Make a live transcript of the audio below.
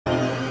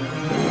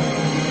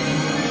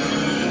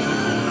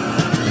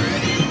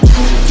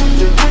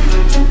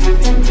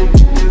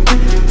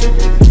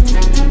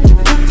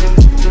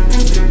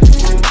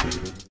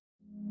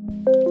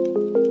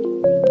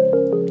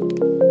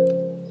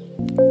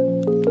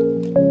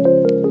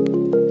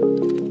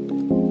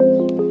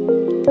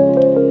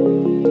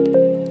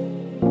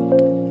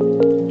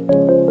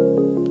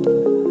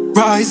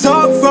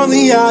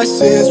the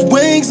ashes,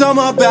 wings on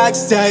my back,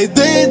 stay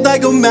lit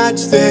like a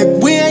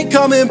matchstick. We ain't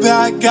coming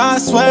back, I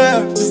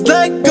swear. Just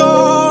let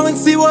go and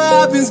see what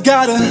happens.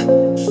 Gotta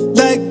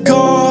let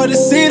go to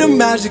see the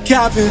magic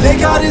happen. They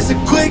got us a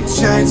quick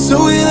change,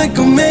 so we like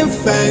them in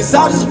phase.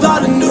 I just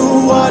bought a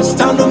new watch,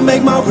 time to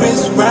make my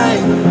wrist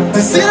ring.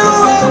 The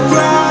zero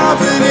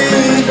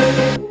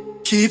gravity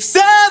keeps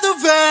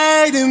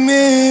elevating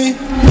me.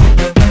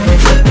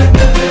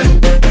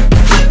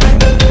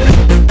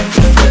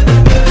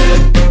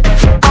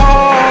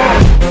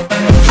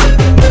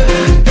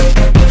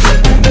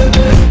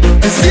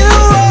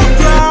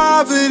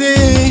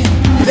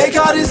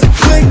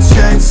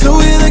 So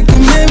we like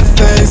them in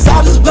phase.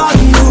 I just bought a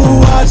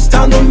new watch,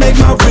 time to make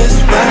my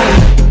wrist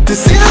ring. The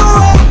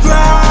zero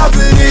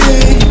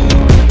gravity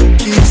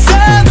keeps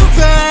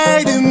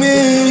elevating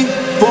me.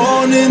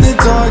 Born in the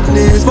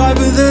darkness, fight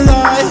for the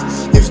light.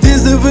 If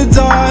this ever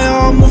die,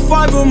 I'ma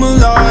fight for my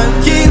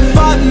life. Keep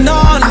fighting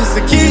on, yes, I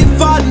keep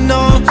fighting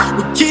on.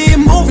 We keep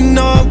moving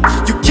up,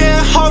 you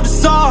can't hold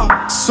us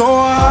up. So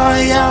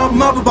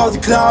I'm up above the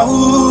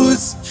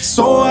clouds.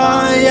 So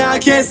I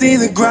can't see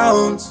the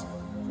ground.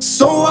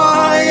 So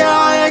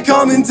I ain't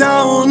coming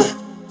down.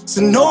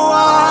 So no,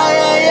 I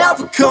ain't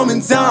ever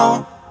coming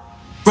down.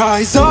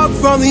 Rise up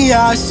from the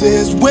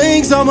ashes,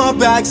 wings on my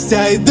back,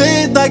 stay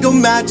lit like a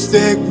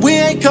matchstick. We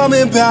ain't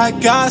coming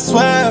back, I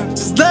swear.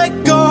 Just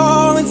let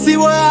go and see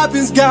what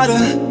happens. Gotta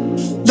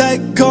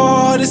let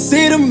go to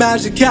see the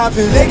magic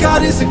happen. They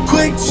got us a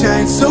quick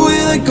change, so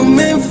we like them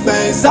in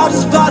phase. I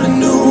just bought a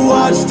new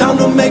watch, time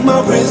to make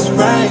my wrist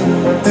ring.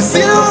 The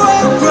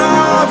zero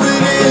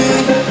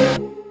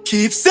gravity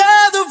keeps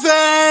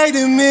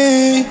elevating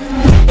me.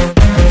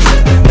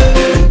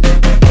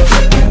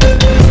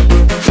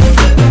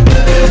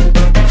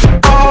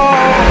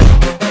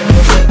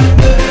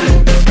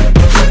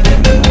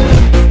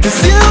 The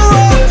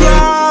zero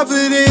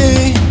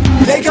gravity,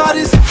 they got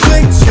us a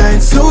quick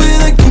change, so we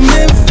like them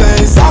in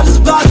phase. I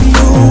just bought a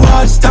new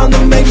watch, time to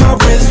make my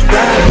wrist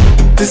ring.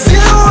 The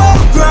zero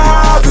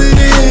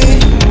gravity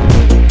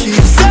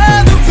keeps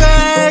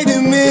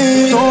elevating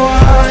me. So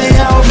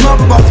I'm up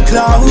above the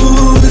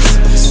clouds.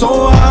 So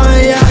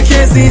I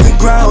can't see the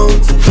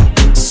ground.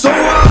 So I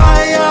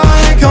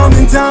ain't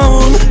coming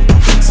down.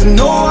 So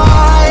no, I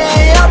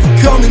ain't ever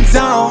coming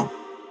down.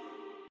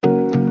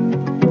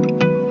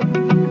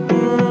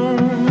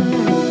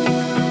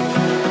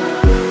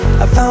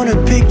 I found a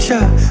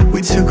picture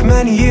we took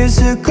many years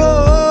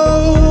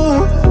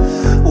ago,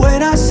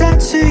 when I said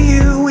to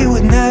you we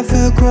would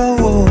never grow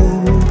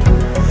old.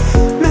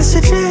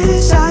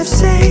 Messages I've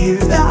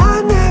saved that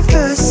I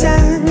never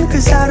send,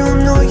 cause I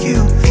don't know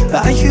you,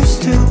 but I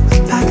used to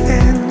back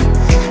then.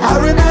 I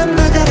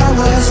remember that I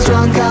was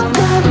drunk out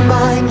my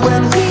mind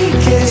when we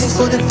kissed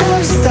for the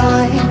first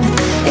time.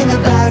 In the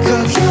back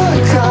of your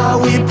car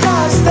we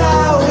passed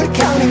out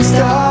counting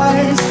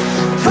stars.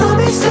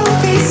 Promised all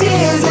these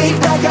years we'd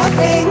pack our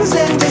things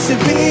and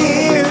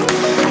disappear.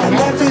 I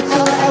never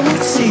thought I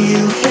would see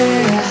you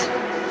here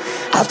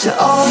after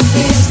all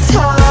this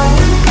time.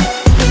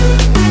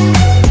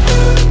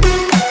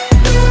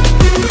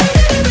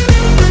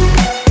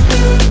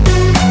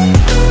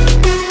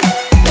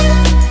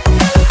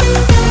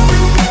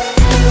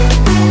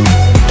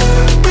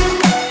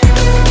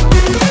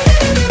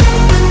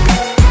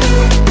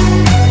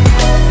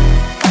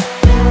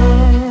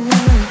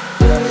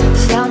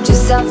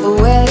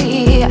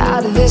 Away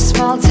out of this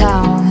small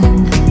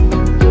town,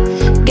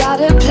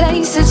 got a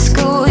place at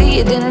school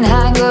you didn't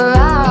hang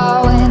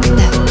around.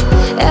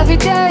 Every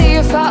day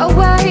you're far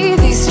away,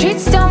 these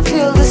streets don't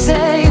feel the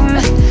same.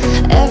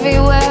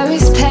 Everywhere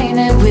is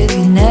painted with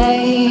your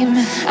name.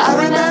 I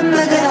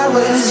remember that I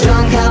was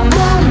drunk out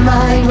my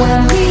mind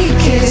when we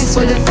kissed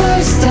for the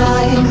first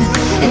time.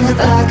 In the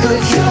back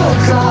of your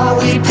car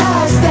we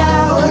passed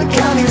out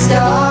counting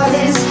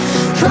stars.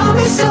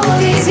 Promised all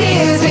these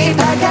years we'd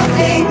pack our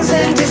things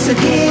and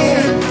disappear.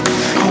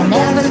 I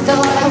never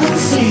thought I would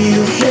see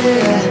you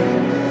here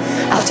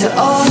after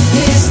all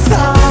this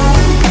time.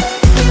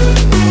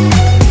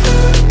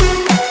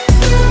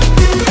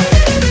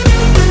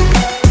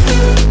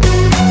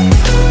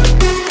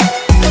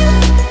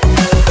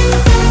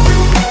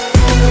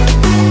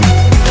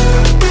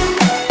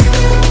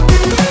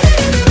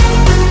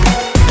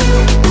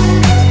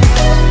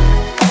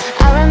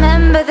 I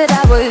remember that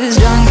I was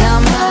drunk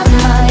out my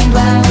mind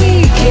when we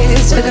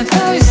kissed for the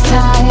first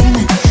time.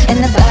 In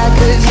the back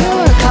of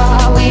your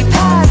car we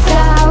passed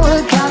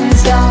out counting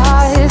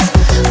stars.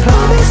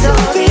 Promised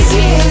all these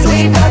years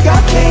we'd pack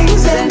our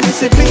things and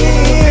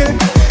disappear.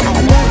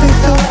 I never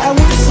thought I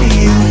would see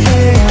you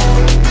here.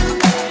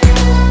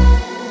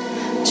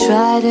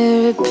 Try to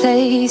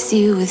replace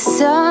you with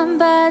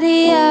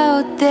somebody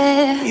out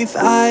there. If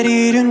I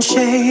didn't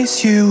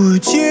chase you,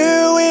 would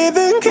you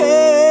even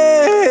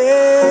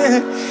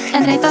care?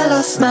 And if I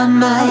lost my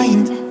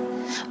mind,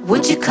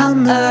 would you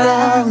come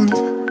around?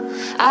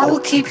 I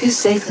will keep you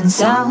safe and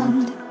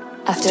sound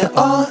after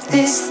all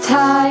this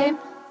time.